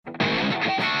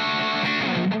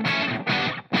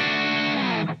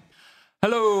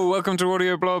Hello, welcome to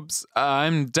Audio Blobs.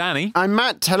 I'm Danny. I'm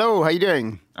Matt. Hello, how you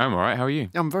doing? I'm all right. How are you?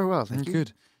 I'm very well, thank you.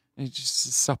 Good. You're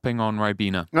just supping on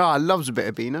Ribena. Oh, I loves a bit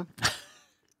of Beena.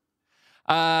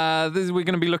 We're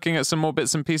going to be looking at some more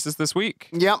bits and pieces this week.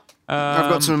 Yep.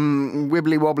 I've got some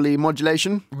wibbly-wobbly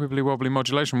modulation. Wibbly-wobbly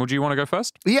modulation. Well, do you want to go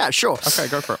first? Yeah, sure. Okay,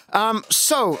 go for it.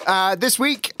 So, this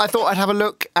week, I thought I'd have a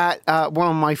look at one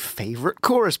of my favourite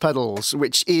chorus pedals,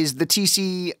 which is the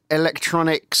TC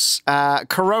Electronics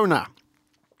Corona.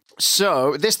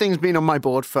 So, this thing's been on my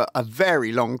board for a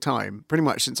very long time, pretty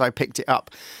much since I picked it up.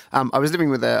 I was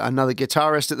living with another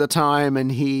guitarist at the time,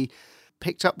 and he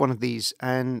picked up one of these,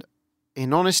 and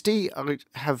in honesty, I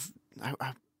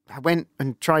went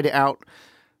and tried it out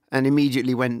and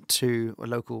immediately went to a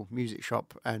local music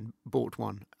shop and bought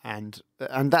one. And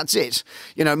that's it.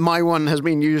 You know, my one has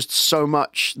been used so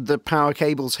much, the power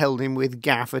cable's held in with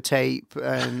gaffer tape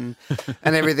and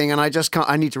everything, and I just can't.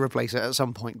 I need to replace it at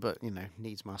some point, but, you know,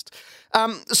 needs must.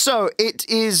 So it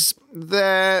is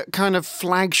the kind of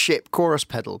flagship chorus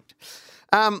pedal.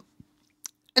 And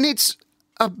it's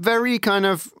a very kind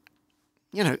of,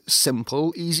 you know,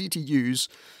 simple, easy to use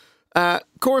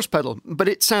chorus pedal, but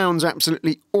it sounds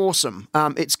absolutely awesome.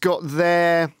 It's got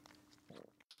their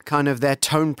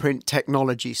tone print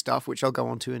technology stuff, which I'll go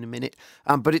on to in a minute.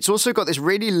 But it's also got this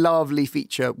really lovely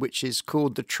feature, which is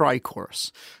called the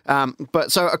tri-chorus.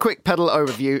 So a quick pedal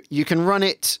overview. You can run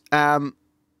it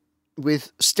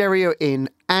with stereo in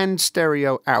and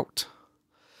stereo out.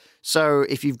 So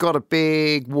if you've got a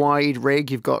big, wide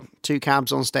rig, you've got two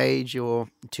cabs on stage or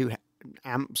two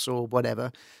amps or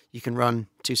whatever, you can run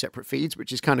two separate feeds,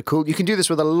 which is kind of cool. You can do this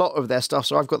with a lot of their stuff.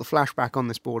 So I've got the flashback on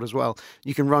this board as well.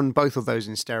 You can run both of those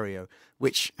in stereo,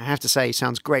 which I have to say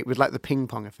sounds great with like the ping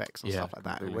pong effects and stuff like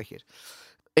that. Really. Wicked.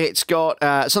 It's got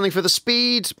something for the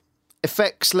speed,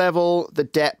 effects level, the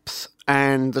depth,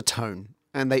 and the tone.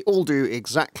 And they all do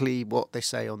exactly what they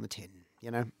say on the tin. You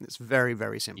know, it's very,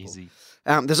 very simple. Easy.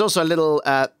 There's also a little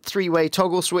three-way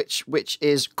toggle switch, which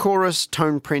is chorus,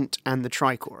 tone print, and the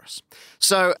tri-chorus.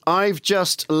 So I've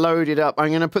just loaded up. I'm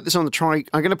going to put this on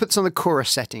the chorus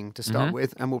setting to start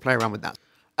with, and we'll play around with that.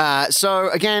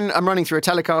 So again, I'm running through a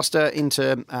Telecaster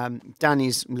into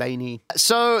Danny's Laney.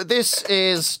 So this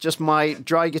is just my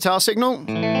dry guitar signal.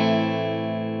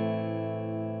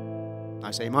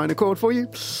 Nice A minor chord for you.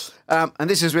 And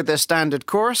this is with their standard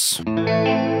chorus.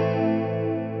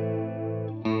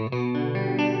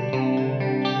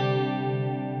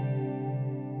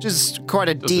 Which is quite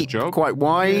a deep, quite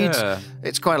wide. Yeah.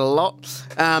 It's quite a lot.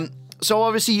 So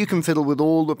obviously you can fiddle with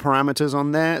all the parameters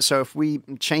on there. So if we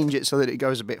change it so that it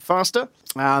goes a bit faster.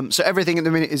 So everything at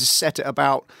the minute is set at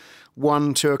about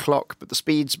 1, 2 o'clock, but the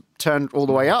speed's turned all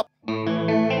the way up.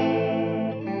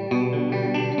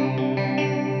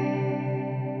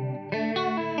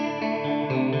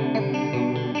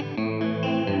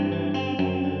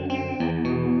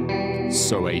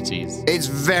 So 80s. It's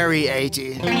very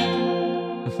 80s.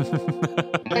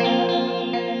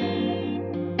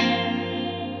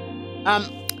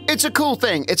 It's a cool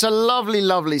thing. It's a lovely,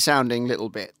 lovely sounding little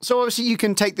bit. So obviously you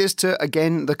can take this to,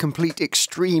 again, the complete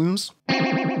extremes.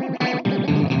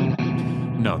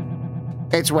 No.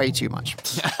 It's way too much.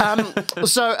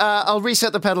 So I'll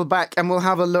reset the pedal back and we'll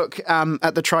have a look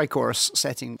at the tri-chorus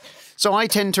setting. So I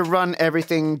tend to run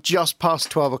everything just past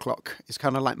 12 o'clock. It's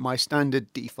kind of like my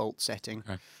standard default setting,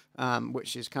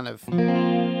 which is kind of...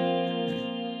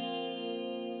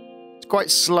 It's quite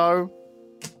slow.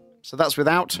 So that's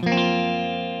without.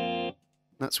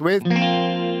 That's with.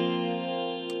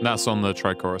 That's on the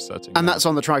tri-chorus setting. And that's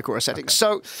on the tri-chorus setting. Okay.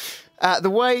 So the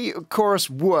way chorus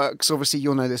works, obviously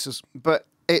you'll know this, but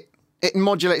it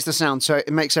modulates the sound, so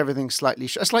it makes everything slightly...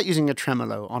 It's like using a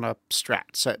tremolo on a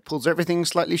Strat. So it pulls everything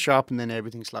slightly sharp and then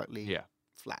everything slightly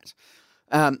flat.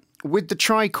 With the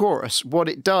tri-chorus, what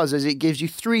it does is it gives you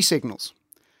three signals.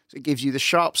 So it gives you the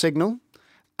sharp signal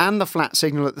and the flat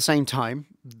signal at the same time,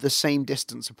 the same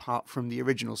distance apart from the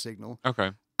original signal.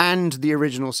 Okay. And the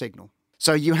original signal.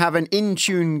 So you have an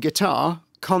in-tune guitar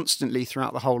constantly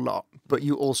throughout the whole lot, but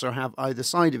you also have either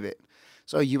side of it.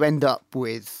 So you end up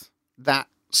with that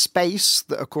space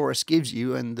that a chorus gives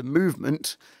you and the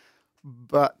movement,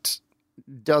 but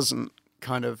doesn't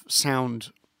kind of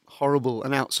sound horrible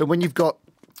and out. So when you've got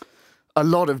a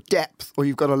lot of depth or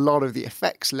you've got a lot of the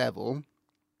effects level,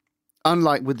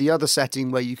 unlike with the other setting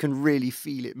where you can really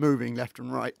feel it moving left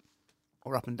and right,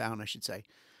 or up and down, I should say,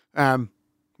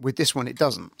 with this one, it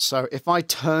doesn't. So if I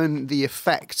turn the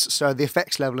effects, so the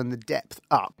effects level and the depth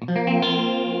up...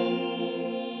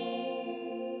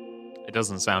 It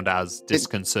doesn't sound as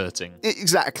disconcerting.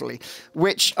 Exactly.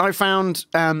 Which I found,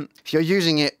 if you're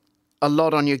using it a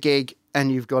lot on your gig,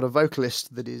 and you've got a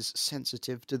vocalist that is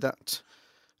sensitive to that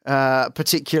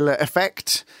particular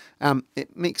effect,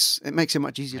 it makes it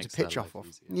much easier to pitch off of.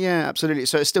 Yeah, absolutely.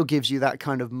 So it still gives you that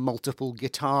kind of multiple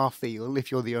guitar feel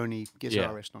if you're the only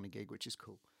guitarist on a gig, which is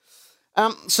cool.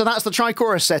 So that's the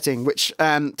tri-chorus setting, which,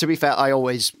 to be fair, I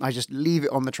just leave it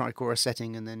on the tri-chorus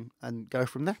setting and go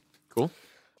from there. Cool.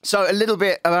 So a little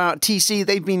bit about TC.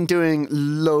 They've been doing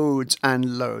loads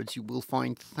and loads. You will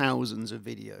find thousands of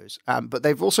videos. But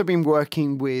they've also been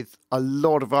working with a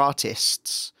lot of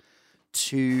artists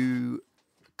to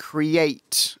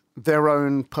create their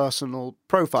own personal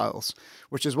profiles,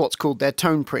 which is what's called their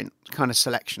tone print kind of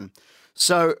selection.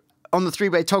 So on the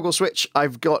 3-way toggle switch,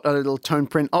 I've got a little tone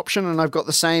print option, and I've got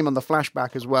the same on the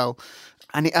flashback as well.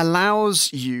 And it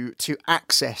allows you to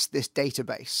access this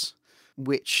database,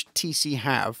 which TC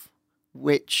have,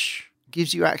 which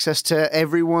gives you access to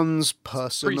everyone's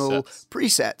personal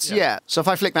presets. Yeah. So if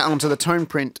I flick that onto the tone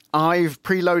print, I've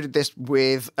preloaded this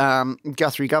with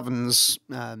Guthrie Govan's,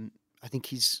 I think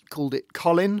he's called it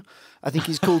Colin. I think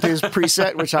he's called his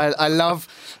preset, which I love.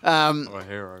 A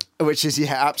hero. Which is,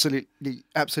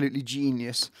 absolutely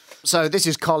genius. So this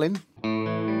is Colin.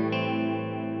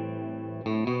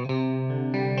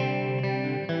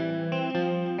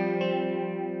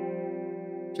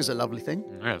 Which is a lovely thing.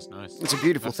 Yeah, it's nice. It's a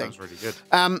beautiful thing. Sounds really good.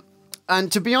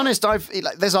 And to be honest,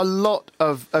 there's a lot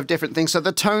of different things. So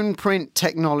the tone print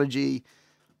technology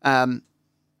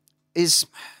is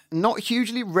not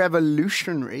hugely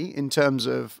revolutionary in terms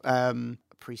of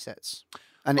presets.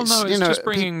 And it's just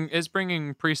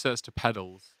bringing presets to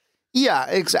pedals. Yeah,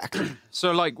 exactly.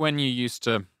 So like when you used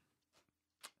to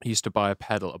buy a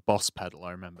pedal, a Boss pedal,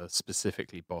 I remember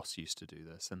specifically Boss used to do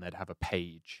this, and they'd have a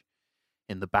page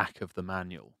in the back of the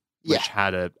manual which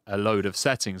had a load of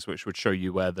settings which would show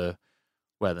you where the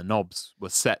knobs were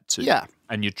set to. Yeah.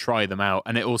 And you'd try them out.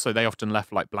 And they often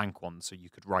left like blank ones so you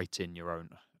could write in your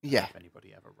own. Yeah. If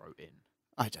anybody ever wrote in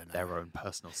I don't know. their own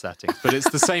personal settings. But it's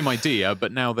the same idea,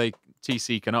 but now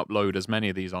TC can upload as many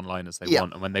of these online as they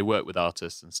want. And when they work with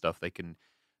artists and stuff, they can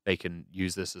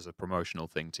use this as a promotional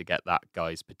thing to get that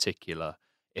guy's particular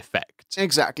effect.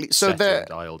 Exactly. So they're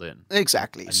dialed in.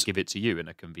 Exactly. And give it to you in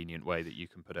a convenient way that you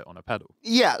can put it on a pedal.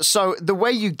 Yeah. So the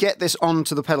way you get this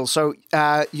onto the pedal, so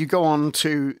you go on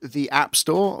to the App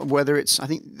Store, I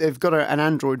think they've got an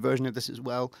Android version of this as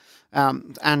well,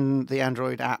 and the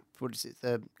Android app, what is it,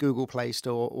 the Google Play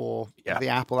Store or the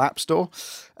Apple App Store,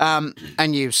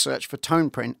 and you search for Tone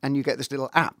Print, and you get this little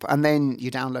app, and then you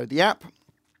download the app.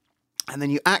 And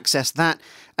then you access that,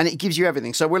 and it gives you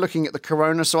everything. So we're looking at the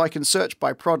Corona, so I can search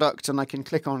by product, and I can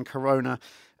click on Corona,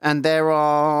 and there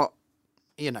are,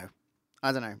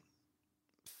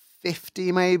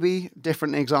 50 maybe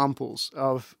different examples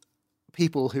of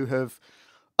people who have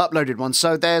uploaded one.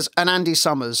 So there's an Andy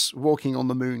Summers Walking on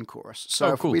the Moon chorus.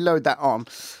 So if we load that on.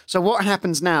 So what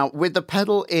happens now with the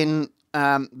pedal in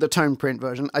the tone print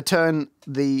version, I turn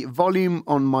the volume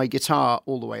on my guitar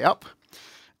all the way up,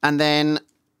 and then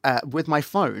with my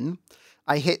phone,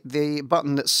 I hit the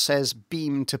button that says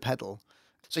beam to pedal.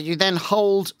 So you then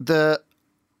hold the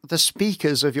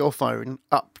speakers of your phone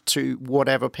up to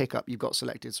whatever pickup you've got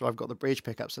selected. So I've got the bridge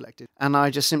pickup selected, and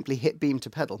I just simply hit beam to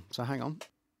pedal. So hang on.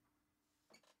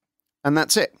 And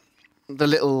that's it. The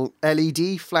little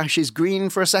LED flashes green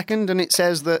for a second, and it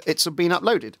says that it's been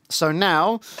uploaded. So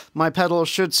now my pedal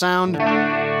should sound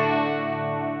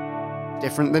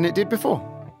different than it did before.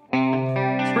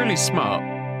 It's really smart.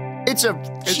 It's a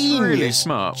really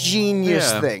smart.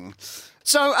 Genius thing.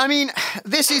 So, I mean,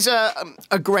 this is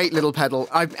a great little pedal.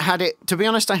 I've had it, to be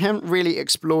honest, I haven't really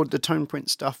explored the tone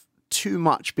print stuff too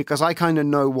much because I kind of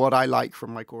know what I like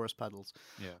from my chorus pedals.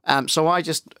 Yeah. So I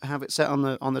just have it set on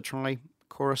the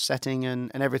tri-chorus setting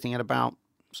and everything at about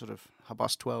sort of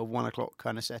 12:30, 1 o'clock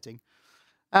kind of setting.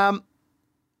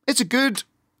 It's a good,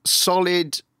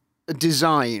 solid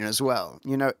design as well.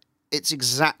 It's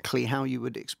exactly how you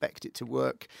would expect it to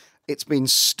work. It's been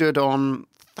stood on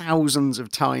thousands of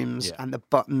times, and the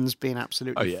buttons been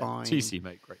absolutely fine. TC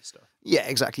make great stuff. Yeah,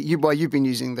 exactly. You've been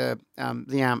using the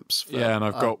amps. And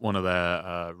I've got one of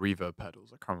their reverb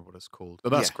pedals. I can't remember what it's called, but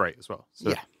that's great as well.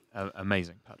 So,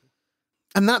 amazing pedal.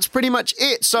 And that's pretty much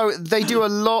it. So they do a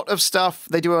lot of stuff.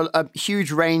 They do a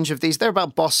huge range of these. They're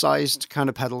about Boss-sized kind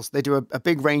of pedals. They do a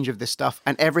big range of this stuff,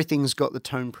 and everything's got the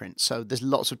tone print. So there's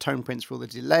lots of tone prints for all the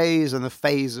delays and the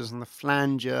phasers and the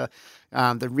flanger,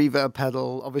 the reverb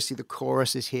pedal. Obviously, the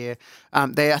chorus is here.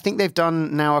 I think they've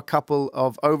done now a couple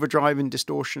of overdrive and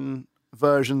distortion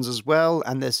versions as well,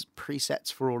 and there's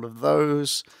presets for all of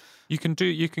those. You can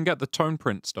get the tone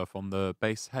print stuff on the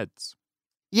bass heads.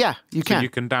 Yeah, you can. You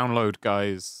can download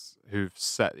guys who've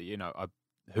set,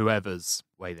 whoever's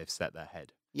way they've set their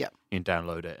head. Yeah. You can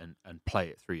download it and play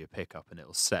it through your pickup, and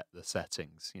it'll set the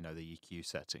settings, the EQ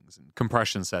settings and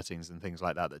compression settings and things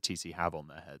like that TC have on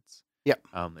their heads. Yep.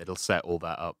 It'll set all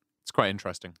that up. It's quite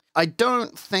interesting. I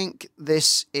don't think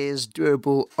this is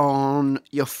doable on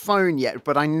your phone yet,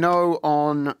 but I know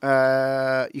on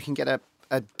you can get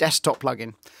a desktop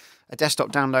plugin, a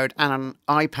desktop download, and an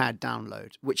iPad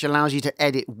download, which allows you to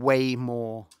edit way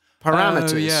more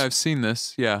parameters. Oh, yeah, I've seen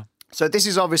this. Yeah. So this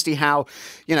is obviously how,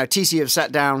 TC have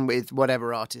sat down with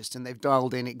whatever artist and they've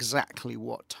dialed in exactly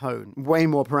what tone. Way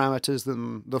more parameters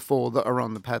than the 4 that are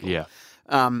on the pedal. Yeah.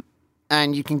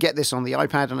 And you can get this on the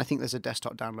iPad, and I think there's a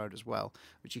desktop download as well,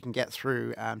 which you can get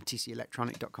through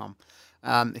tcelectronic.com.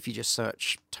 If you just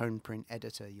search Tone Print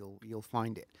Editor, you'll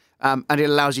find it. And it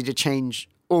allows you to change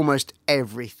almost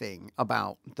everything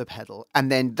about the pedal.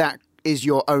 And then that is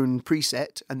your own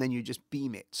preset, and then you just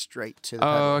beam it straight to the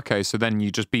pedal. Oh, okay. So then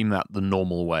you just beam that the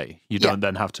normal way. You don't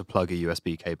then have to plug a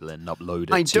USB cable in and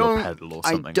upload it to your pedal or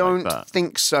something like that. I don't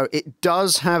think so. It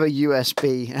does have a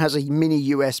USB. It has a mini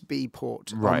USB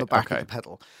port on the back of the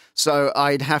pedal. So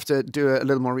I'd have to do a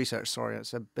little more research. Sorry,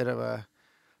 it's a bit of a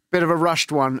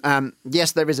rushed one.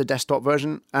 Yes, there is a desktop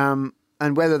version,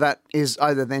 and whether that is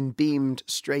either then beamed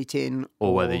straight in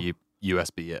or whether you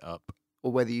USB it up.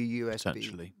 Or whether you USB.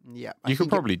 Potentially. Yeah. You could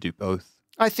probably do both.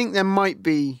 I think there might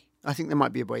be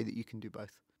a way that you can do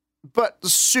both. But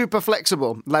super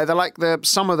flexible. Like they're like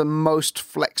some of the most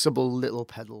flexible little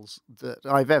pedals that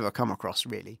I've ever come across,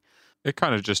 really. It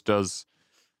kind of just does.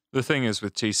 The thing is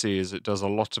with TC is it does a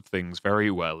lot of things very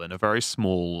well in a very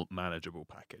small, manageable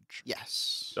package.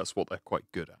 Yes. That's what they're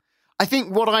quite good at. I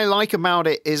think what I like about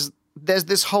it is there's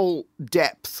this whole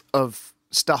depth of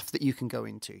stuff that you can go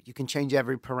into. You can change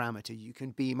every parameter. You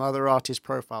can beam other artist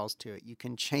profiles to it. You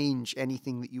can change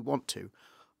anything that you want to.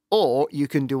 Or you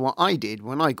can do what I did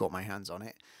when I got my hands on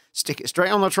it. Stick it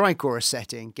straight on the tri-chorus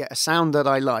setting, get a sound that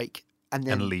I like, and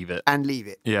then leave it.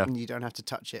 Yeah. And you don't have to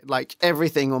touch it. Like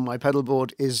everything on my pedal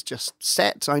board is just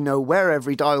set. I know where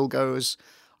every dial goes.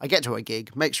 I get to a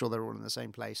gig, make sure they're all in the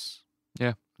same place.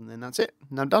 Yeah. And then that's it.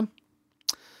 And I'm done.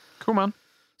 Cool, man.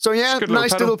 So yeah,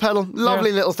 nice little pedal.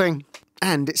 Lovely little thing.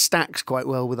 And it stacks quite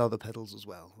well with other pedals as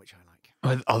well, which I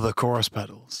like. With other chorus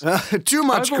pedals. Too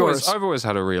much chorus. I've always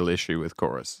had a real issue with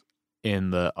chorus in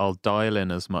that I'll dial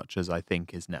in as much as I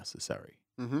think is necessary.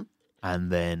 Mm-hmm.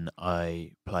 And then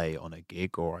I play on a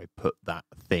gig or I put that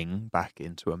thing back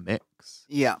into a mix.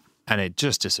 Yeah. And it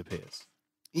just disappears.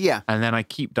 Yeah. And then I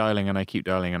keep dialing and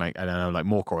I'm like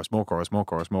more chorus.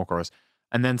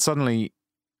 And then suddenly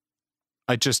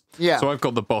so I've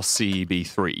got the Boss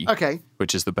CEB3. Okay.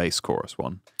 Which is the bass chorus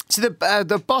one. So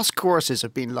the Boss choruses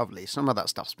have been lovely. Some of that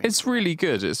stuff's been It's really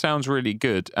good. It sounds really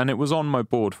good. And it was on my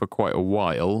board for quite a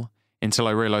while until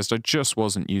I realized I just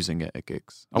wasn't using it at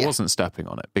gigs. I wasn't stepping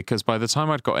on it because by the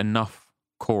time I'd got enough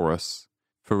chorus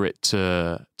for it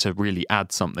to really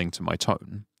add something to my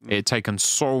tone, it had taken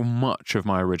so much of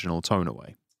my original tone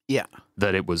away. Yeah.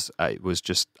 That it was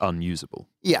just unusable.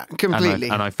 Yeah, completely.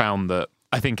 And I found that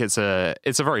I think it's a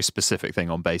very specific thing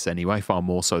on bass anyway, far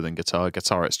more so than guitar.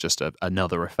 Guitar, it's just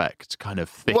another effect, kind of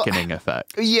thickening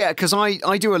effect. Yeah, because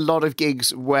I do a lot of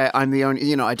gigs where I'm the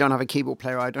only, I don't have a keyboard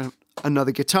player, I don't have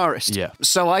another guitarist. Yeah.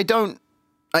 So I don't,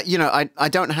 I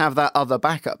don't have that other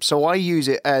backup. So I use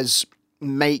it as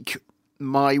make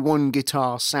my one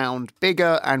guitar sound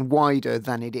bigger and wider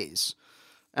than it is.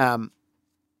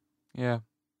 Yeah.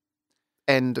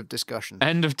 End of discussion.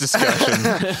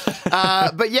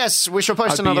 But yes, we shall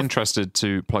post another. I'd be interested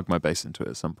to plug my bass into it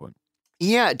at some point.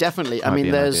 Yeah, definitely. I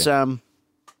mean, there's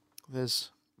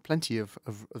plenty of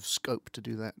scope to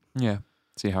do that. Yeah,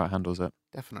 see how it handles it.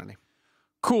 Definitely.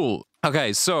 Cool.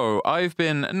 Okay, so I've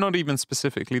been, not even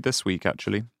specifically this week,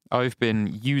 actually, I've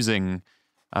been using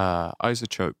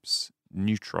iZotope's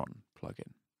Neutron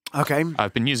plugin. Okay.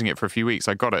 I've been using it for a few weeks.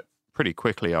 I got it pretty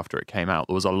quickly after it came out.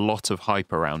 There was a lot of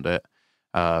hype around it.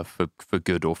 For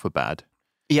good or for bad.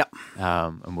 Yep.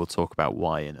 And we'll talk about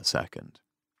why in a second.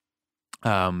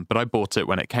 But I bought it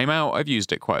when it came out. I've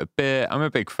used it quite a bit. I'm a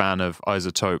big fan of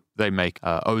iZotope. They make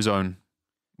Ozone,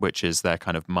 which is their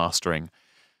kind of mastering.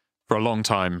 For a long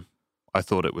time, I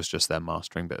thought it was just their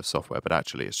mastering bit of software, but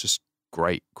actually it's just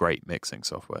great mixing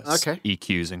software. Okay.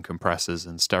 EQs and compressors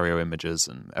and stereo images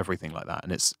and everything like that.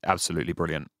 And it's absolutely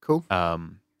brilliant. Cool.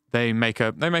 They make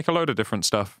a load of different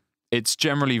stuff. It's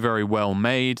generally very well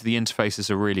made. The interfaces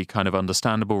are really kind of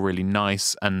understandable, really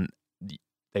nice, and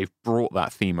they've brought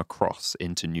that theme across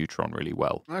into Neutron really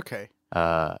well. Okay.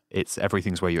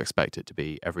 Everything's where you expect it to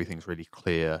be. Everything's really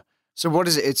clear. So what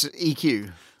is it? It's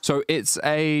EQ. So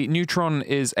Neutron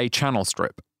is a channel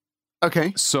strip.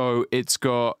 Okay. So it's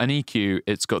got an EQ,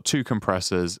 it's got 2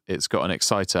 compressors, it's got an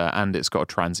exciter, and it's got a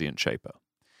transient shaper.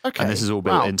 Okay. And this is all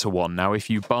built into one. Now, if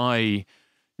you buy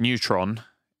Neutron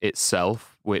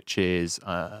itself, which is,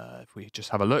 if we just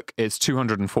have a look, it's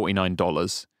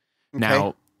 $249. Okay.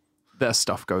 Now, their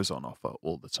stuff goes on offer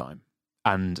all the time.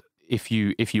 And if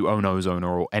you own Ozone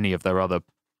or any of their other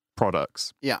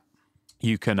products,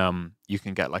 you can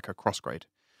get like a cross-grade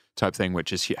type thing,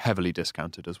 which is heavily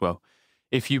discounted as well.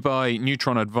 If you buy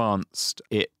Neutron Advanced,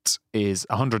 it is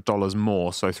 $100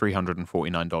 more, so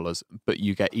 $349, but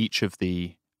you get each of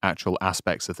the actual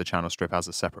aspects of the channel strip as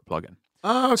a separate plugin.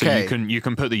 Oh, okay. So you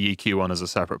can put the EQ on as a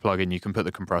separate plugin, you can put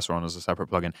the compressor on as a separate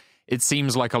plugin. It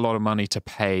seems like a lot of money to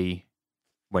pay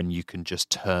when you can just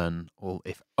turn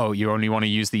you only want to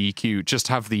use the EQ, just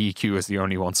have the EQ as the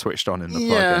only one switched on in the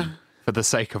plugin for the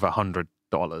sake of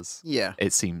 $100. Yeah.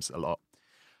 It seems a lot.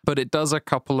 But it does a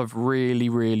couple of really,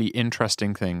 really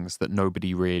interesting things that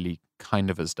nobody really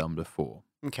kind of has done before.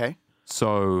 Okay.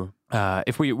 So I'll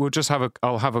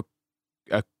have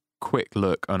a quick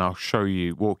look and I'll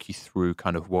walk you through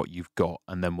kind of what you've got,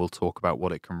 and then we'll talk about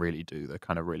what it can really do, the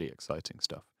kind of really exciting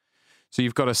stuff. So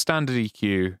you've got a standard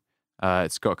EQ.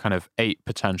 It's got kind of 8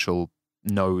 potential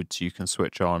nodes you can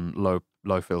switch on,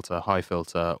 low filter, high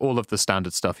filter, all of the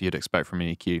standard stuff you'd expect from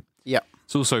an EQ. Yeah.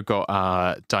 It's also got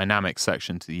a dynamic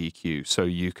section to the EQ, so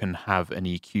you can have an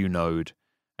EQ node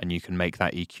and you can make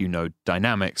that EQ node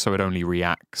dynamic, so it only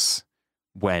reacts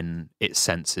when it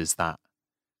senses that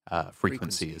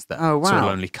frequency is there. Oh, wow. So it'll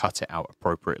only cut it out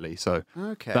appropriately. So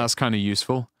that's kind of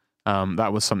useful.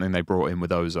 That was something they brought in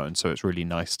with Ozone, so it's really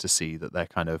nice to see that they're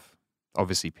kind of,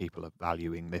 obviously people are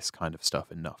valuing this kind of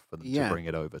stuff enough for them to bring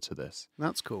it over to this.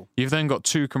 That's cool. You've then got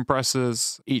 2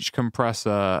 compressors. Each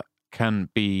compressor can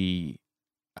be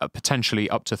potentially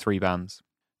up to 3 bands.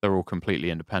 They're all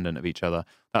completely independent of each other.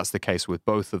 That's the case with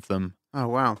both of them. Oh,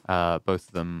 wow. Both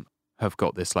of them have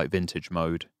got this like vintage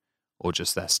mode or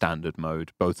just their standard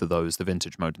mode. Both of those, the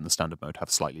vintage mode and the standard mode, have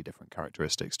slightly different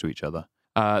characteristics to each other.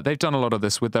 They've done a lot of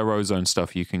this with their Ozone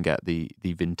stuff. You can get the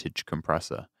vintage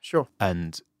compressor. Sure.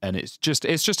 And it's just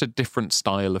a different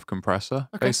style of compressor,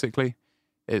 basically.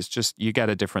 It's just, you get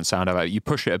a different sound out of it. You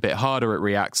push it a bit harder, it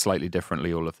reacts slightly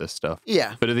differently, all of this stuff.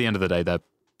 Yeah. But at the end of the day,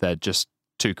 they're just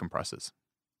 2 compressors.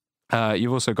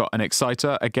 You've also got an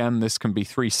exciter. Again, this can be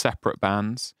 3 separate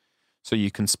bands. So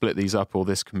you can split these up, or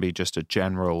this can be just a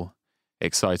general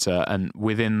exciter. And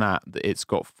within that, it's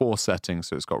got 4 settings.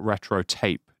 So it's got retro,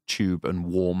 tape, tube, and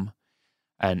warm.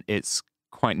 And it's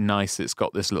quite nice. It's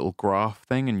got this little graph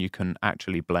thing, and you can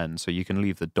actually blend. So you can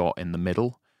leave the dot in the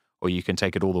middle, or you can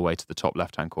take it all the way to the top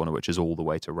left-hand corner, which is all the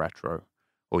way to retro.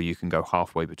 Or you can go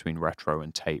halfway between retro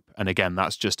and tape. And again,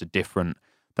 that's just a different...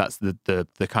 That's the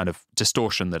kind of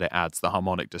distortion that it adds, the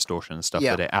harmonic distortion and stuff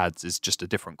that it adds is just a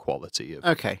different quality of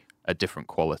a different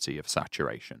quality of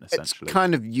saturation, essentially. It's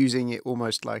kind of using it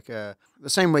almost like the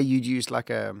same way you'd use like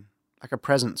a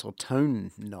presence or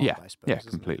tone knob, I suppose. Yeah,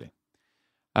 completely.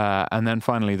 And then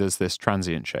finally, there's this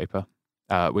transient shaper,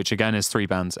 which again is 3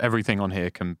 bands. Everything on here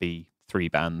can be 3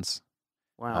 bands.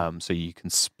 Wow. So you can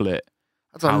split.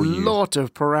 That's a lot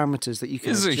of parameters that you can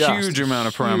adjust. It's a huge amount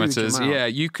of parameters. Yeah,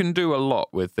 you can do a lot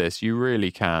with this. You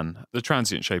really can. The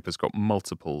transient shaper's got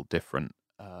multiple different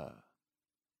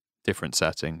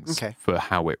settings for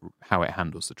how it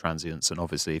handles the transients. And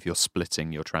obviously, if you're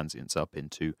splitting your transients up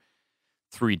into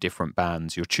 3 different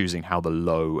bands, you're choosing how the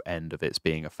low end of it's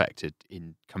being affected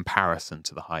in comparison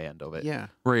to the high end of it. Yeah.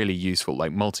 Really useful.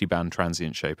 Like multi-band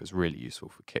transient shaper is really useful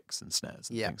for kicks and snares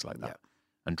and things like that. Yeah.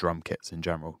 And drum kits in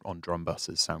general on drum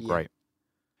buses sound great.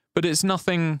 But there's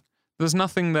nothing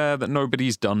there that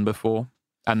nobody's done before,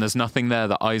 and there's nothing there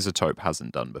that Isotope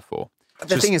hasn't done before.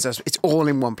 The thing is, it's all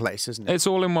in one place, isn't it? It's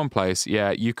all in one place, yeah.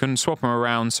 You can swap them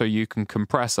around, so you can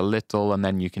compress a little, and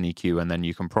then you can EQ, and then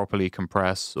you can properly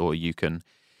compress, or you can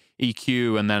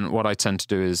EQ, and then what I tend to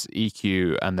do is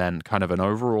EQ, and then kind of an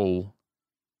overall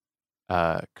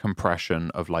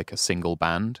compression of like a single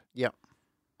band. Yeah.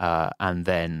 And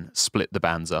then split the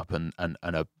bands up and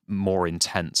a more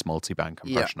intense multi-band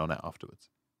compression on it afterwards.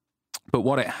 But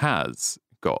what it has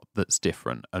got that's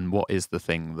different, and what is the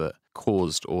thing that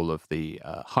caused all of the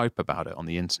hype about it on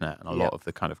the internet and a lot of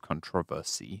the kind of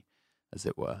controversy, as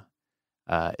it were,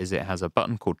 is it has a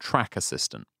button called Track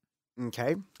Assistant.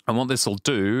 Okay. And what this will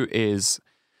do is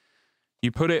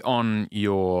you put it on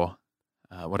your...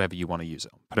 whatever you want to use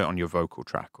it on. Put it on your vocal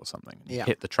track or something. You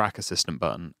hit the Track Assistant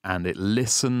button, and it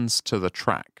listens to the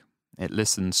track. It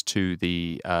listens to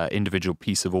the individual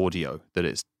piece of audio that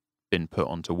it's been put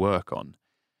on to work on.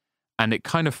 And it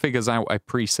kind of figures out a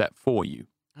preset for you.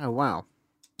 Oh, wow.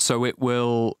 So it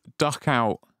will duck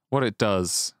out. What it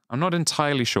does, I'm not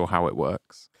entirely sure how it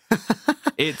works.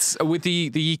 It's with the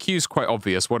EQ is quite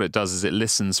obvious. What it does is it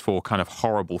listens for kind of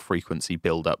horrible frequency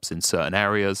buildups in certain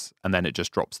areas, and then it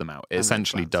just drops them out. It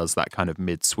essentially does that kind of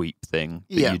mid-sweep thing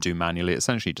that you do manually. It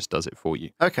essentially just does it for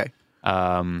you. Okay.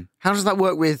 How does that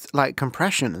work with like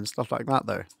compression and stuff like that,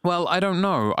 though? Well, I don't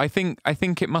know. I think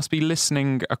it must be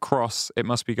listening across. It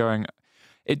must be going.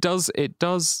 It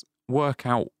does work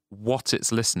out what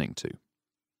it's listening to.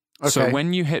 Okay. So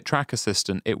when you hit Track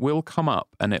Assistant, it will come up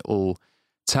and it will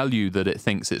tell you that it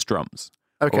thinks it's drums.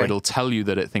 Okay. Or it'll tell you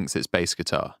that it thinks it's bass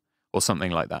guitar or something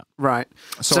like that. Right.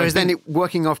 So is then it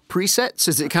working off presets?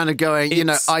 Is it kind of going,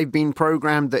 I've been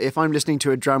programmed that if I'm listening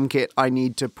to a drum kit, I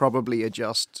need to probably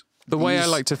adjust. The way I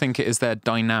like to think it is they're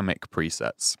dynamic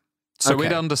presets. So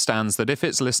it understands that if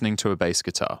it's listening to a bass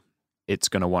guitar, it's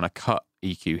going to want to cut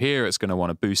EQ here. It's going to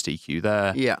want to boost EQ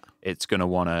there. Yeah. It's going to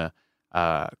want to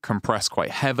compress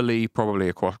quite heavily, probably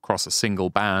across a single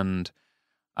band.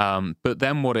 But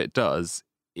then what it does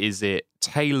is it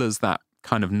tailors that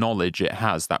kind of knowledge it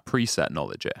has, that preset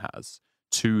knowledge it has,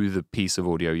 to the piece of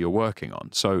audio you're working on.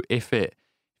 So if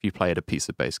you played a piece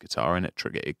of bass guitar and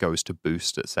it goes to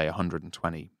boost at, say,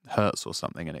 120 hertz or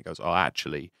something, and it goes, oh,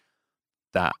 actually,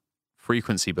 that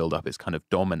frequency buildup is kind of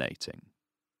dominating,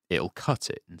 it'll cut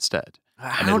it instead.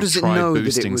 How does it know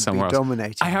that it would be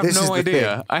dominating? I have no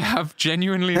idea. I have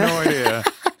genuinely no idea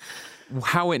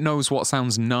how it knows what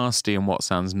sounds nasty and what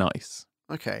sounds nice.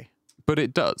 Okay. But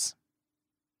it does.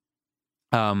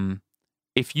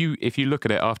 If you look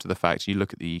at it after the fact, you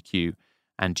look at the EQ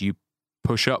and you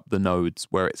push up the nodes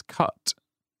where it's cut.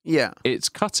 Yeah. It's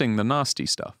cutting the nasty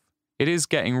stuff. It is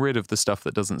getting rid of the stuff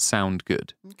that doesn't sound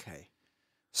good. Okay.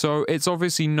 So it's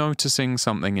obviously noticing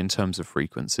something in terms of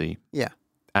frequency. Yeah.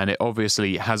 And it's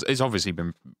obviously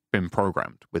been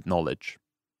programmed with knowledge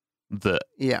that,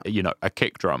 a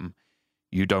kick drum,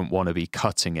 you don't want to be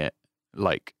cutting it,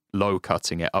 like low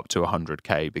cutting it up to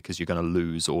 100K because you're going to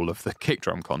lose all of the kick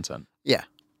drum content. Yeah.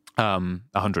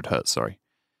 100 hertz, sorry.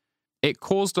 It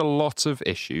caused a lot of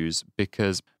issues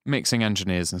because mixing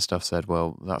engineers and stuff said,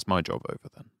 well, that's my job over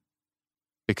then.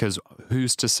 Because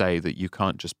who's to say that you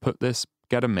can't just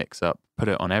get a mix up, put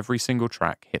it on every single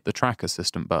track, hit the Track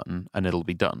Assistant button, and it'll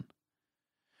be done.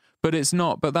 But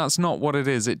that's not what it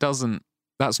is.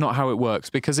 That's not how it works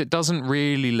because it doesn't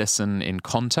really listen in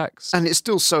context. And it's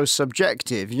still so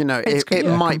subjective, it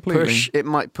might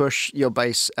push your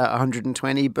bass at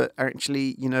 120, but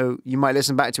actually, you might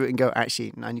listen back to it and go,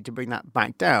 actually, I need to bring that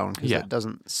back down because it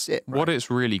doesn't sit right. What it's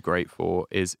really great for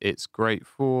is it's great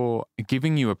for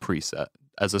giving you a preset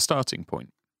as a starting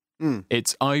point.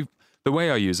 The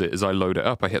way I use it is I load it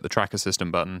up, I hit the Track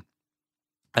Assistant button,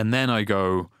 and then I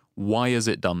go, why has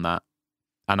it done that?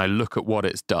 And I look at what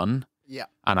it's done. Yeah.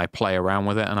 And I play around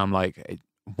with it and I'm like,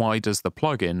 why does the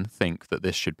plugin think that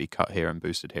this should be cut here and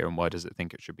boosted here? And why does it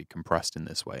think it should be compressed in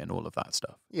this way and all of that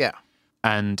stuff? Yeah.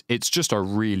 And it's just a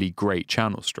really great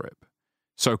channel strip.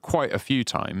 So quite a few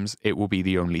times it will be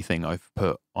the only thing I've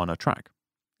put on a track.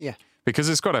 Yeah. Because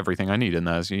it's got everything I need in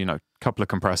there. So, a couple of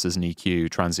compressors and EQ,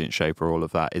 transient shaper, all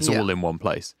of that. It's all in one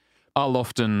place. I'll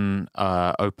often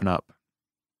open up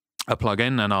a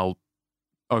plugin and I'll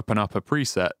open up a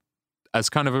preset as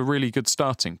kind of a really good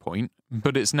starting point,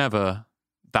 but it's never,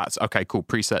 that's, okay, cool,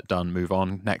 preset done, move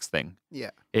on, next thing.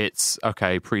 Yeah. It's,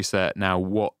 okay, preset, now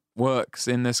what works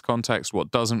in this context,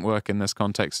 what doesn't work in this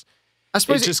context. I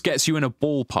suppose it just gets you in a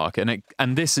ballpark,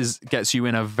 and this gets you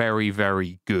in a very,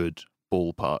 very good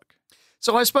ballpark.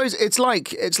 So I suppose it's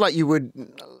like you would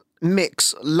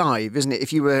mix live, isn't it?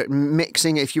 If you were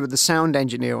the sound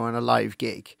engineer on a live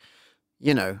gig,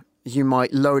 you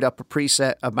might load up a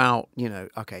preset about,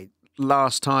 okay,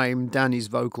 last time Danny's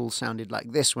vocals sounded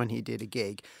like this when he did a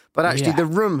gig, but actually the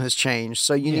room has changed,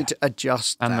 so you need to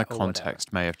adjust that. And the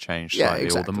context may have changed slightly,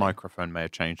 or the microphone may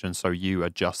have changed, and so you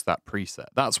adjust that preset.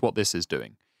 That's what this is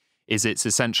doing. It's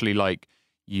essentially like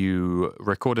you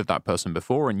recorded that person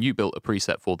before and you built a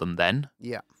preset for them then.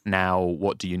 Yeah. Now,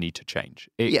 what do you need to change?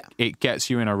 It gets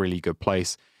you in a really good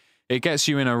place. It gets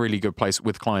you in a really good place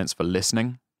with clients for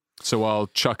listening. So I'll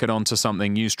chuck it onto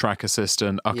something, use Track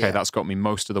Assistant. Okay, that's got me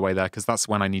most of the way there because that's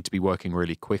when I need to be working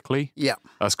really quickly. Yeah.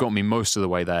 That's got me most of the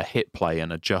way there. Hit play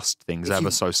and adjust things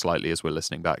ever so slightly as we're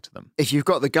listening back to them. If you've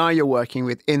got the guy you're working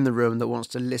with in the room that wants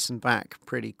to listen back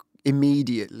pretty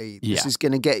immediately, this is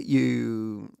going to get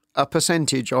you a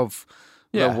percentage of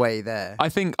the way there. I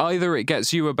think either it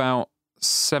gets you about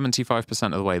 75%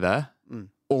 of the way there,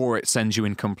 or it sends you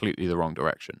in completely the wrong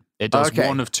direction. It does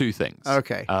one of two things.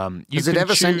 Okay. Has it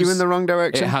ever sent you in the wrong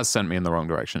direction? It has sent me in the wrong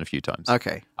direction a few times.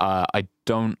 Okay. I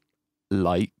don't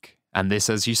like, and this,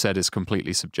 as you said, is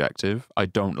completely subjective, I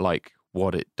don't like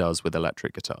what it does with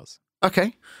electric guitars.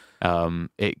 Okay.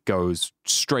 It goes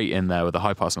straight in there with a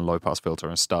high pass and low pass filter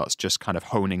and starts just kind of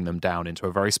honing them down into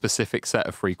a very specific set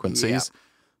of frequencies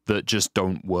that just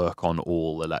don't work on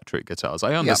all electric guitars.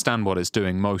 I understand what it's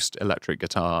doing. Most electric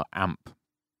guitar amp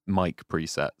mic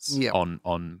presets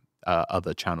on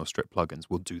other channel strip plugins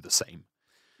will do the same.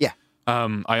 Yeah.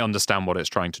 I understand what it's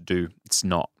trying to do. It's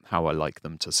not how I like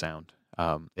them to sound.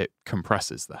 It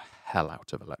compresses the hell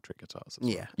out of electric guitars.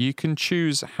 Yeah. You can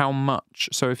choose how much.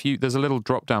 So there's a little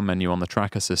drop-down menu on the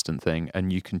track assistant thing,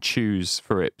 and you can choose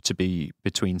for it to be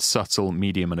between subtle,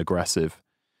 medium, and aggressive.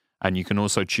 And you can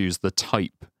also choose the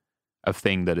type of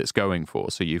thing that it's going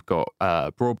for. So you've got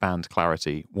broadband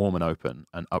clarity, warm and open,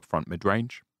 and upfront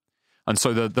mid-range. And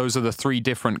so those are the three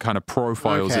different kind of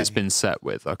profiles it's been set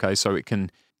with. Okay, so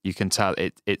you can tell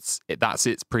that's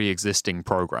its pre-existing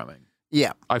programming.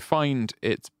 Yeah. I find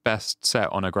it's best set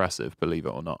on aggressive, believe it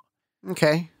or not.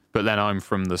 Okay. But then I'm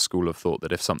from the school of thought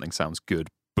that if something sounds good,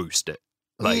 boost it.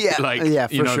 For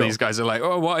sure. These guys are like,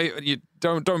 oh, why you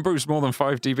don't boost more than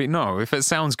 5 dB? No, if it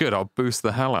sounds good, I'll boost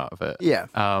the hell out of it. Yeah.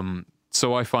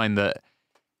 So I find that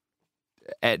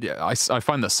I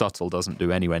find that subtle doesn't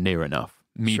do anywhere near enough.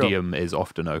 Medium is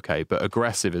often okay, but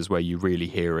aggressive is where you really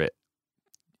hear it.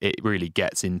 It really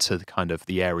gets into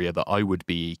the area that I would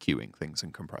be EQing things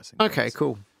and compressing. Okay, things.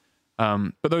 cool.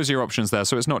 But those are your options there.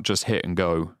 So it's not just hit and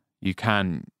go. You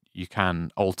can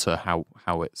alter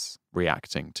how it's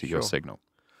reacting to your signal.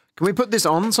 Can we put this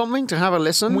on something to have a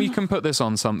listen? We can put this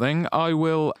on something.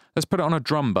 Let's put it on a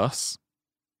drum bus.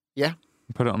 Yeah.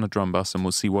 Put it on a drum bus and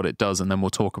we'll see what it does, and then we'll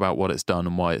talk about what it's done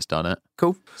and why it's done it.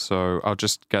 Cool. So I'll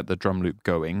just get the drum loop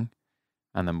going,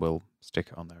 and then we'll stick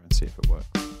it on there and see if it works.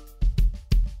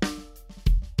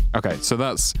 Okay, so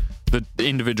that's the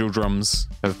individual drums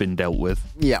have been dealt with.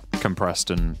 Yeah. Compressed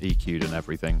and EQ'd and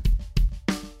everything.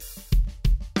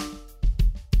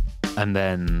 And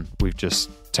then we've just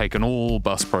taken all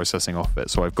bus processing off it.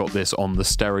 So I've got this on the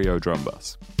stereo drum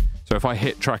bus. So if I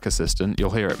hit Track Assistant,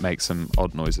 you'll hear it make some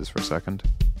odd noises for a second.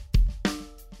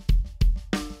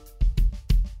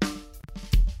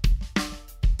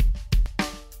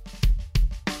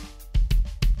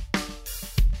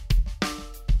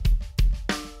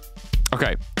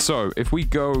 Okay, so if we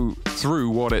go through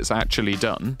what it's actually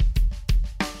done,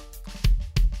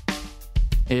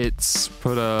 it's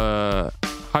put a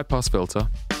high-pass filter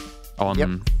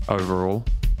on overall.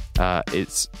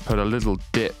 It's put a little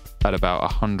dip at about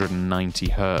 190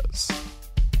 hertz,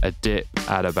 a dip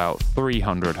at about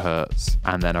 300 hertz,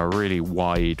 and then a really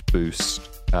wide boost.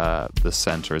 The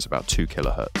center is about 2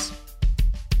 kilohertz.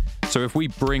 So if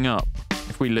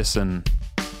we listen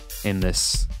in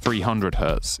this 300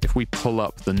 hertz, if we pull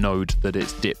up the node that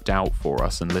it's dipped out for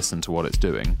us and listen to what it's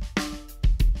doing,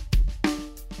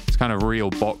 it's kind of real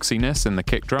boxiness in the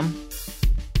kick drum.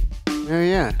 Oh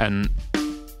yeah. And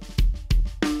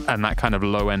that kind of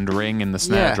low end ring in the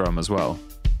snare drum as well.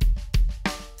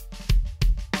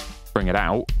 Bring it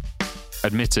out.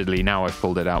 Admittedly, now I've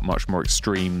pulled it out much more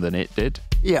extreme than it did.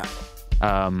 Yeah.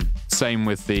 Same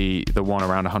with the one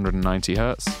around 190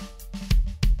 hertz.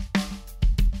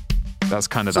 That's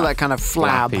kind of that kind of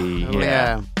flab. Flappy,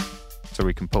 yeah. So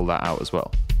we can pull that out as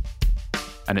well.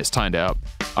 And it's tightened it up.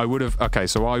 I would have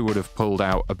pulled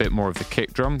out a bit more of the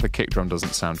kick drum. The kick drum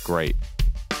doesn't sound great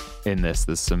in this.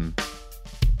 There's some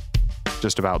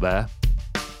just about there.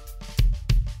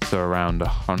 So around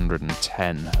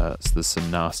 110 hertz, there's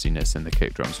some nastiness in the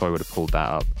kick drum. So I would have pulled that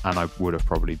up, and I would have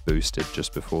probably boosted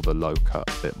just before the low cut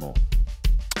a bit more.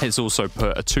 It's also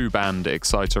put a 2-band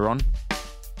exciter on.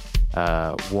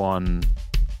 One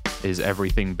is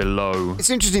everything below. It's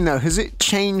interesting though. Has it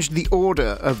changed the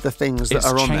order of the things that are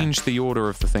on there? It's changed the order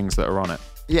of the things that are on it.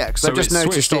 Yeah, because I just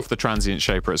noticed switched off the transient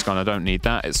shaper. It's gone, I don't need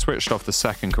that. It's switched off the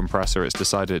second compressor. It's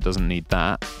decided it doesn't need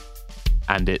that.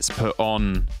 And it's put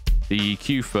on the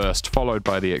EQ first, followed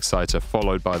by the exciter,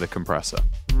 followed by the compressor.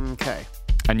 Okay.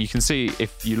 And you can see,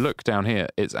 if you look down here,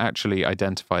 it's actually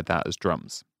identified that as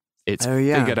drums. It's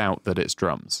figured out that it's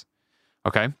drums.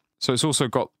 Okay? So it's also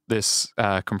got this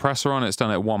compressor on. It's done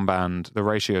at 1 band. The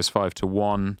ratio is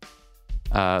 5:1.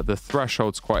 The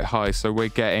threshold's quite high, so we're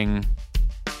getting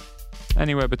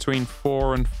anywhere between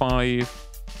 4 and 5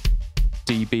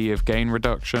 dB of gain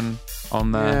reduction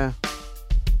on there. Yeah.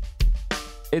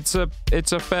 It's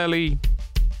a fairly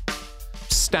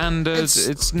standard.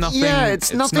 It's nothing. Yeah,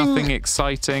 it's nothing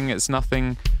exciting. It's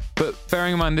nothing. But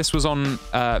bearing in mind, this was on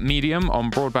medium on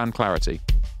broadband clarity.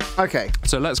 Okay.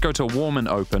 So let's go to warm and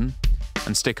open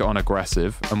and stick it on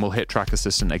aggressive, and we'll hit Track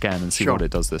Assistant again and see what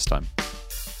it does this time.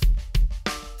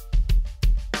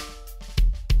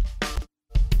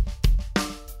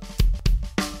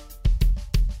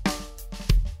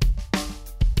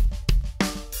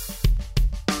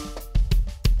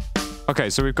 Okay,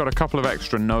 so we've got a couple of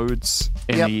extra nodes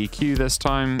in the EQ this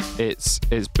time. It's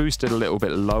boosted a little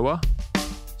bit lower.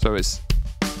 So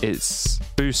it's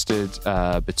boosted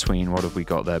between, what have we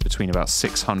got there? Between about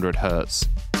 600 hertz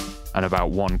and about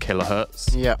 1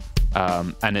 kilohertz. Yeah.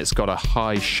 And it's got a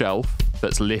high shelf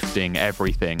that's lifting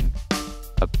everything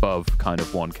above kind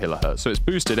of 1 kilohertz. So it's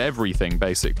boosted everything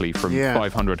basically from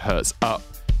 500 hertz up.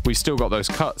 We've still got those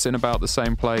cuts in about the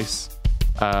same place.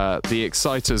 The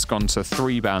exciter's gone to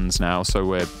 3 bands now, so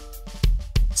we're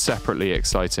separately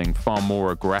exciting far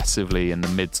more aggressively in the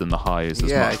mids and the highs.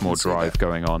 There's much more drive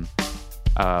going on.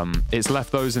 It's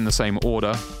left those in the same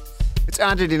order. It's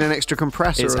added in an extra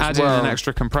compressor It's added in an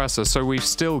extra compressor, so we've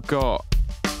still got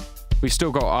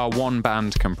our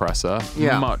 1-band compressor,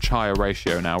 much higher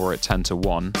ratio now. We're at 10 to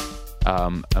 1,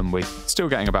 and we're still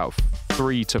getting about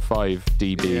 3 to 5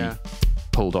 dB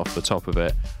pulled off the top of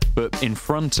it. But in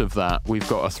front of that, we've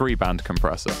got a 3-band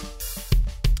compressor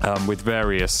with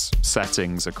various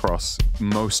settings across,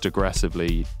 most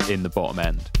aggressively in the bottom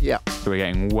end. Yeah. So we're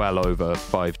getting well over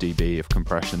 5 dB of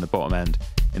compression in the bottom end.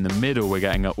 In the middle, we're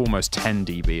getting almost 10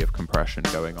 dB of compression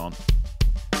going on.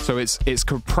 So it's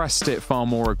compressed it far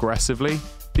more aggressively.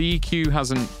 The EQ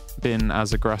hasn't been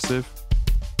as aggressive,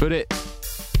 but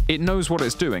it knows what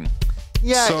it's doing.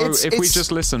 Yeah. So if we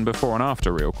just listen before and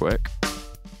after real quick.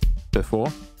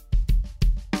 Before.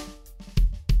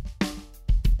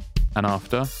 And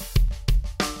after.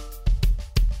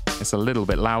 It's a little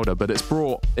bit louder, but it's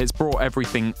brought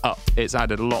everything up. It's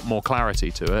added a lot more clarity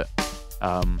to it.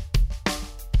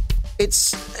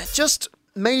 It's just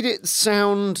made it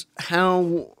sound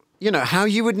how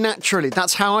you would naturally.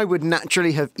 That's how I would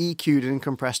naturally have EQ'd and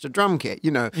compressed a drum kit.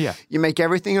 You make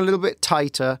everything a little bit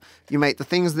tighter. You make the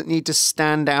things that need to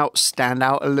stand out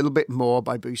a little bit more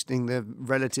by boosting the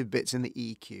relative bits in the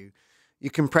EQ. You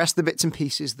compress the bits and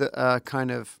pieces that are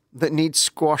that need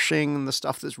squashing, and the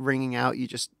stuff that's ringing out. You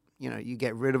just, you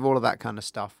get rid of all of that kind of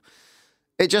stuff.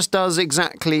 It just does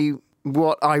exactly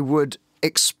what I would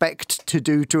expect to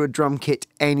do to a drum kit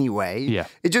anyway. Yeah.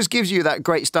 It just gives you that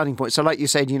great starting point. So like you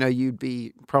said, you'd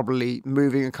be probably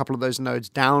moving a couple of those nodes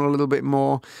down a little bit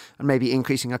more and maybe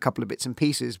increasing a couple of bits and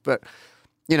pieces. But,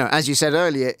 as you said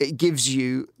earlier, it gives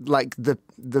you like the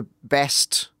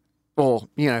best, or,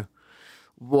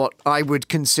 what I would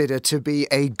consider to be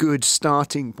a good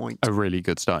starting point. A really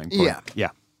good starting point. Yeah. Yeah.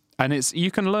 And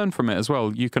you can learn from it as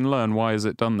well. You can learn, why has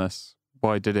it done this?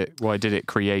 Why did it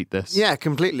create this? Yeah,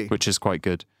 completely. Which is quite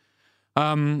good.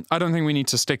 I don't think we need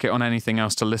to stick it on anything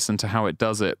else to listen to how it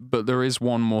does it, but there is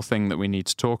one more thing that we need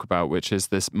to talk about, which is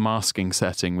this masking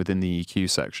setting within the EQ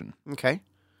section. Okay.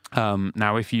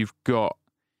 Now, if you've got...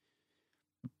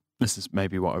 This is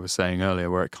maybe what I was saying earlier,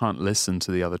 where it can't listen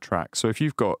to the other tracks. So if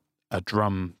you've got a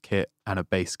drum kit and a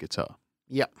bass guitar,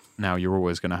 now you're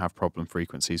always going to have problem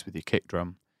frequencies with your kick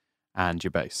drum and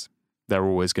your bass. They're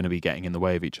always going to be getting in the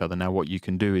way of each other. Now, what you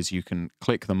can do is you can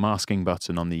click the masking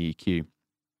button on the EQ,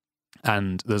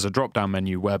 and there's a drop-down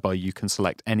menu whereby you can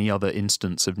select any other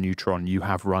instance of Neutron you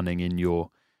have running in your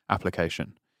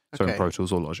application, so in Pro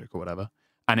Tools or Logic or whatever,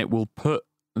 and it will put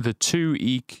the 2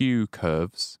 EQ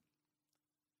curves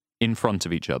in front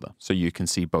of each other, so you can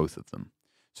see both of them.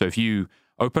 So if you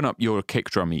open up your kick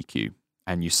drum EQ,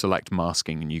 and you select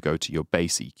masking and you go to your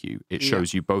bass EQ, it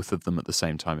shows you both of them at the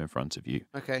same time in front of you.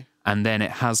 Okay. And then it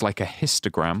has like a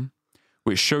histogram,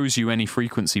 which shows you any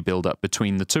frequency buildup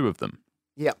between the two of them.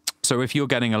 Yeah. So if you're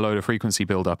getting a load of frequency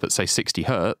buildup at, say, 60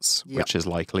 hertz, which is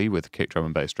likely with kick drum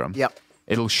and bass drum,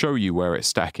 it'll show you where it's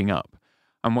stacking up.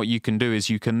 And what you can do is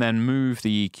you can then move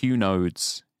the EQ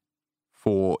nodes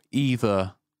for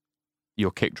either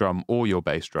your kick drum or your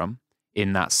bass drum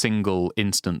in that single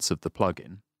instance of the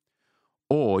plugin.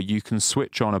 Or you can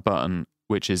switch on a button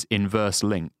which is inverse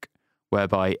link,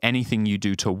 whereby anything you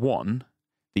do to one,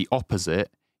 the opposite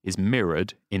is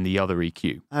mirrored in the other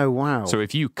EQ. Oh, wow. So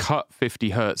if you cut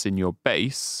 50 hertz in your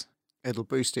bass, it'll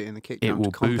boost it in the kick drum. It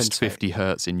will boost 50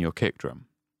 hertz in your kick drum.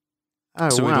 Oh,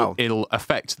 so wow. It'll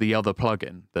affect the other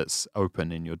plugin that's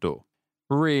open in your DAW.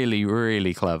 Really,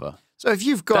 really clever. So if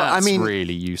you've got, that's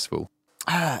really useful.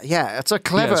 Yeah, it's a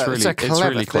clever, it's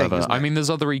really clever. I mean, there's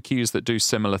other EQs that do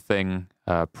similar thing.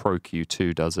 Pro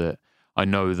Q2 does it. I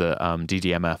know that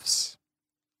DDMF's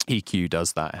EQ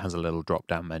does that. It has a little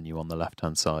drop-down menu on the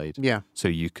left-hand side. Yeah. So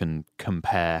you can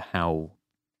compare how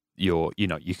you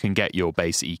can get your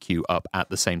bass EQ up at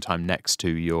the same time next to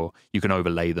you can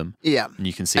overlay them. Yeah. And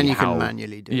you can see can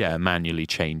manually do it. Yeah, manually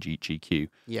change each EQ.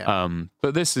 Yeah.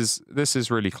 But this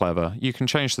is really clever. You can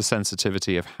change the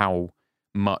sensitivity of how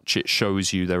much it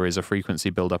shows you there is a frequency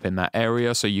buildup in that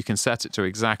area, so you can set it to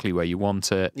exactly where you want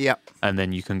it. Yeah. And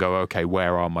then you can go, okay,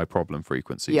 where are my problem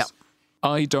frequencies? Yeah.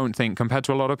 I don't think, compared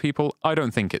to a lot of people, I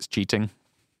don't think it's cheating.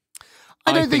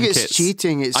 I don't think it's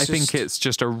cheating. I think it's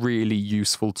just a really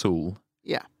useful tool.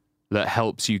 Yeah. That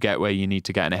helps you get where you need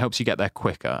to get, and it helps you get there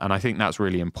quicker. And I think that's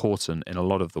really important in a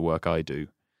lot of the work I do.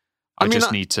 I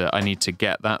need to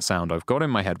get that sound I've got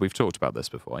in my head. We've talked about this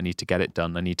before. I need to get it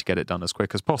done. I need to get it done as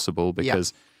quick as possible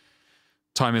because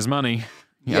time is money,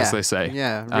 as they say.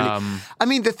 Yeah, really. I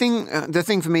mean, the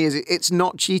thing for me is it's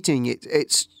not cheating.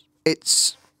 It's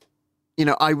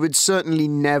I would certainly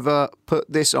never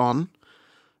put this on,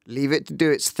 leave it to do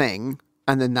its thing,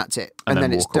 and then that's it. And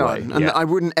then it's done. Away. And I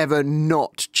wouldn't ever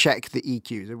not check the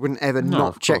EQs. I wouldn't ever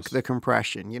not check the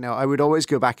compression. I would always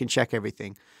go back and check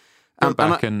everything. Go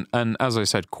back and as I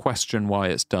said, question why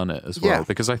it's done it as well.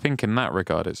 Because I think in that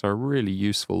regard, it's a really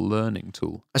useful learning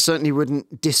tool. I certainly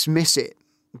wouldn't dismiss it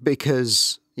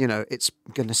because, it's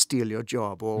going to steal your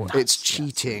job or it's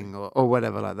cheating or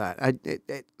whatever like that.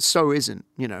 It so isn't,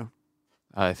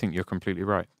 I think you're completely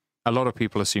right. A lot of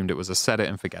people assumed it was a set it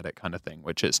and forget it kind of thing,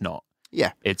 which it's not.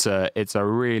 Yeah. It's a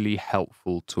really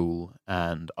helpful tool,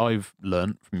 and I've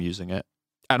learned from using it.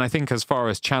 And I think as far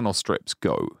as channel strips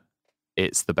go,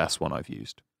 it's the best one I've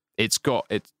used. The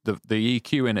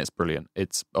EQ in it's brilliant.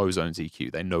 It's Ozone's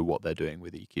EQ. They know what they're doing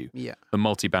with EQ. Yeah. The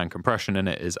multi-band compression in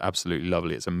it is absolutely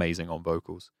lovely. It's amazing on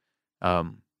vocals.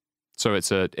 So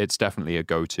it's definitely a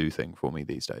go-to thing for me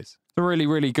these days. It's a really,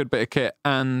 really good bit of kit,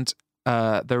 and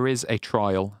there is a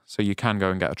trial, so you can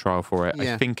go and get a trial for it.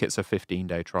 Yeah. I think it's a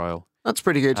 15-day trial. That's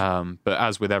pretty good. But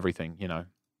as with everything,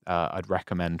 I'd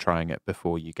recommend trying it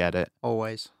before you get it.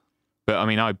 Always. But I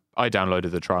mean, I downloaded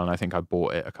the trial and I think I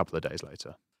bought it a couple of days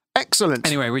later. Excellent.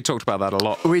 Anyway, we talked about that a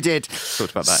lot. We did.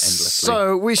 Talked about that endlessly.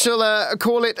 So we shall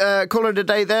call it a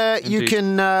day there. Indeed. You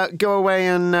can go away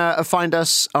and find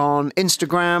us on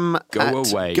Instagram.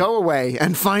 Go away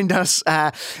and find us.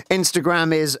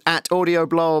 Instagram is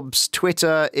 @AudioBlobs.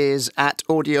 Twitter is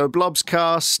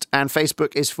 @AudioBlobscast. And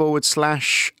Facebook is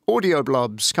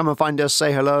 /AudioBlobs. Come and find us,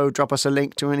 say hello, drop us a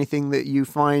link to anything that you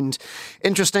find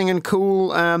interesting and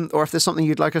cool. Or if there's something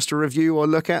you'd like us to review or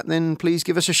look at, then please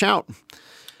give us a shout.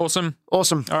 Awesome. All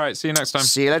right, see you next time.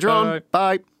 See you later on.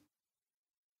 Bye.